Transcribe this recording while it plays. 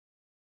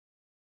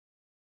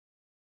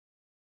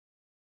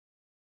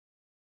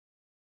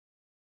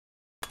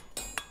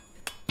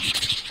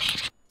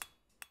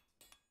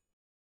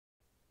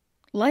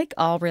Like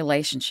all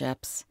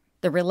relationships,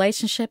 the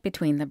relationship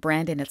between the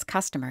brand and its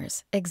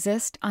customers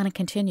exists on a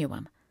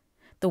continuum.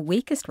 The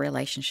weakest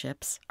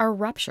relationships are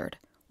ruptured,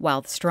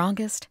 while the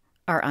strongest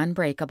are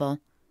unbreakable.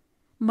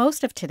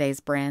 Most of today's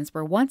brands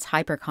were once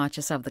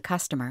hyper-conscious of the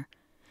customer,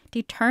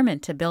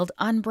 determined to build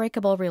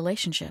unbreakable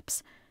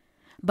relationships.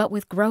 But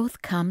with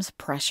growth comes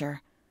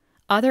pressure.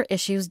 Other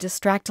issues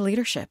distract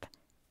leadership.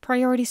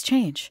 Priorities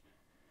change.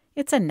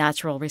 It's a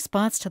natural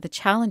response to the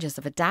challenges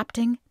of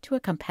adapting to a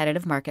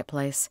competitive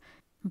marketplace.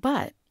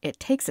 But it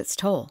takes its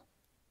toll.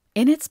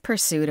 In its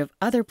pursuit of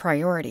other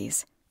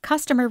priorities,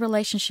 customer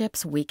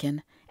relationships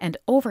weaken, and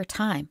over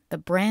time, the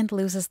brand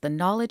loses the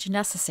knowledge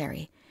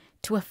necessary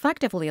to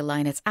effectively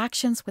align its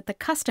actions with the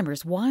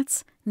customer's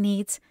wants,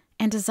 needs,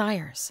 and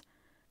desires.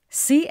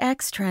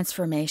 CX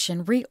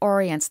transformation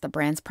reorients the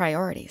brand's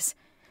priorities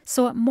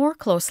so it more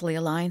closely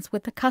aligns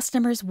with the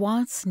customer's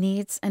wants,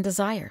 needs, and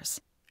desires.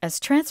 As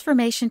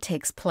transformation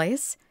takes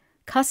place,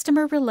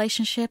 customer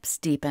relationships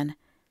deepen.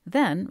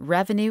 Then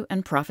revenue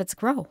and profits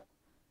grow.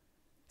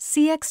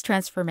 CX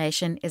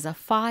transformation is a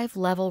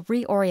 5-level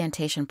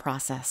reorientation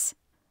process.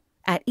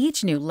 At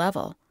each new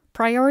level,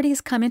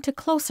 priorities come into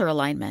closer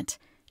alignment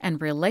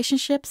and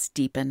relationships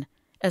deepen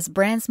as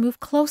brands move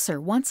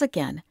closer once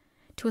again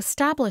to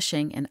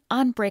establishing an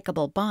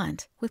unbreakable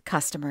bond with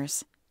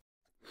customers.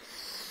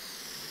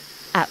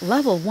 At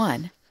level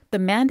 1, the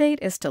mandate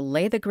is to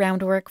lay the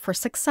groundwork for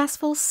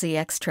successful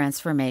CX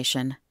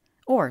transformation,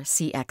 or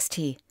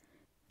CXT.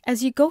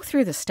 As you go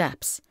through the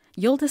steps,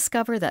 you'll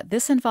discover that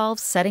this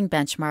involves setting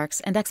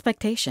benchmarks and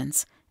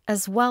expectations,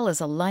 as well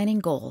as aligning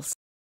goals.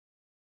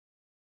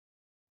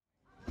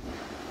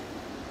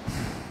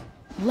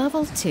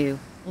 Level 2,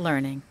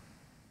 Learning.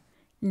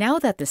 Now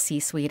that the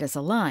C-suite is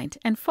aligned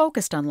and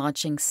focused on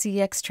launching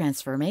CX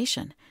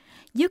transformation,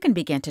 you can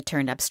begin to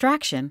turn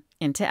abstraction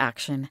into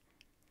action.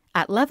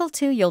 At Level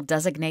 2, you'll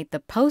designate the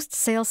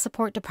post-sales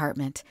support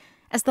department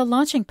as the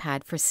launching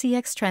pad for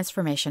CX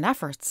transformation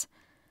efforts.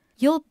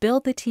 You'll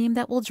build the team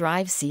that will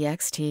drive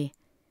CXT.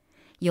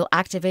 You'll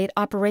activate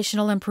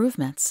operational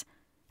improvements.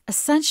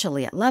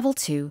 Essentially, at Level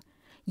 2,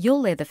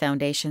 you'll lay the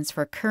foundations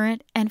for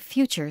current and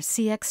future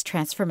CX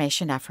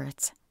transformation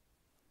efforts.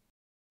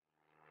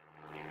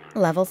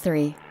 Level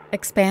 3,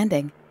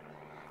 Expanding.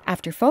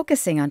 After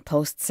focusing on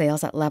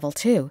post-sales at Level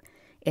 2,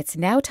 it's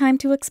now time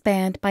to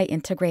expand by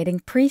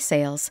integrating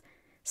pre-sales,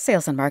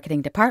 sales and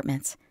marketing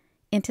departments,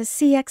 into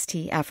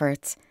CXT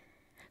efforts.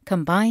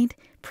 Combined,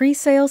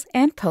 pre-sales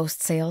and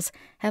post-sales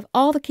have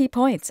all the key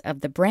points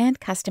of the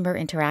brand-customer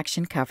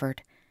interaction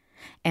covered.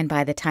 And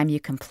by the time you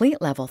complete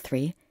Level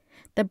 3,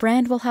 the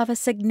brand will have a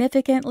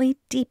significantly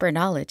deeper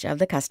knowledge of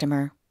the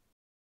customer.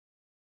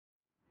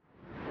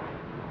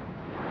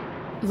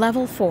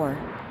 Level 4,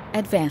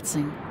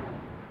 Advancing.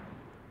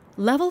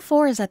 Level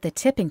 4 is at the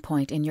tipping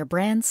point in your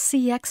brand's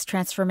CX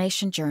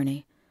transformation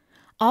journey.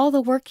 All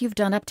the work you've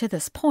done up to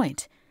this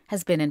point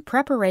has been in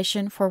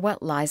preparation for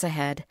what lies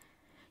ahead.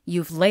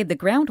 You've laid the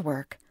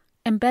groundwork,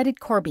 embedded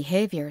core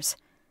behaviors,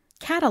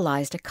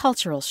 catalyzed a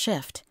cultural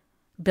shift,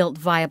 built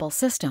viable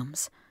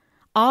systems,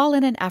 all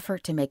in an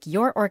effort to make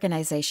your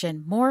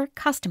organization more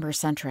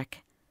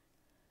customer-centric.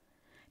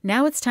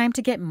 Now it's time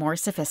to get more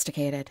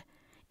sophisticated.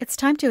 It's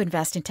time to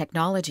invest in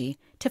technology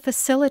to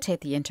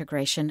facilitate the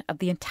integration of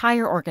the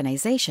entire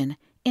organization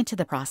into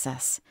the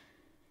process.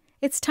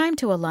 It's time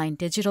to align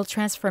digital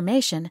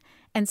transformation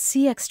and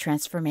CX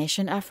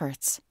transformation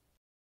efforts.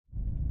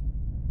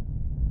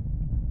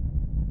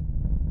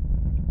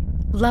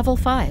 Level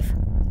 5,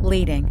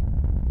 Leading.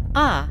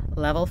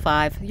 Level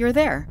 5, you're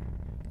there.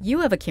 You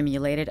have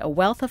accumulated a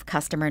wealth of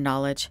customer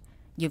knowledge.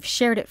 You've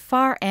shared it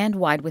far and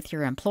wide with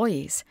your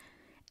employees,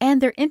 and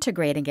they're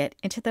integrating it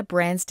into the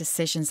brand's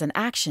decisions and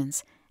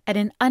actions at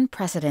an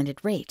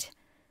unprecedented rate.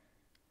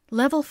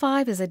 Level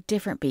 5 is a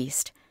different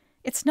beast.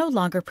 It's no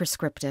longer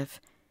prescriptive.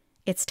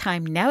 It's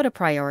time now to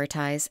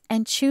prioritize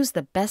and choose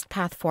the best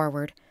path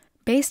forward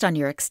based on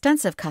your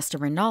extensive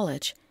customer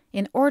knowledge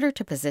in order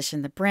to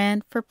position the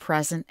brand for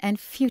present and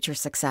future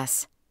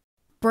success.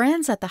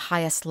 Brands at the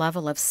highest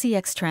level of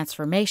CX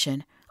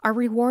transformation are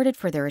rewarded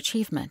for their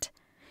achievement.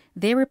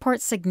 They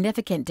report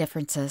significant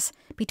differences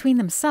between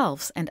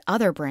themselves and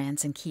other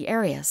brands in key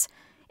areas,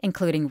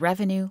 including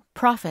revenue,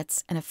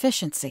 profits, and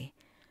efficiency.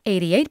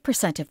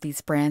 88% of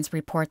these brands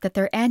report that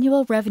their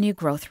annual revenue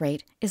growth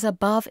rate is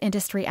above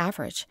industry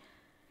average,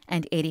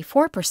 and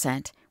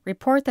 84%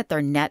 report that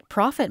their net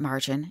profit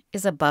margin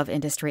is above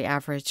industry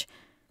average.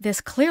 This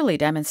clearly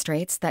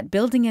demonstrates that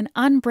building an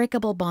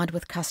unbreakable bond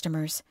with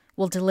customers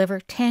will deliver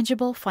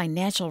tangible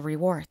financial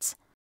rewards.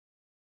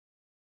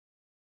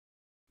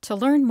 To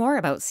learn more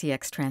about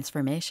CX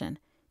transformation,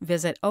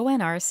 visit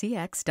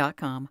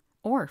onrcx.com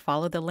or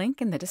follow the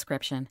link in the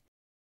description.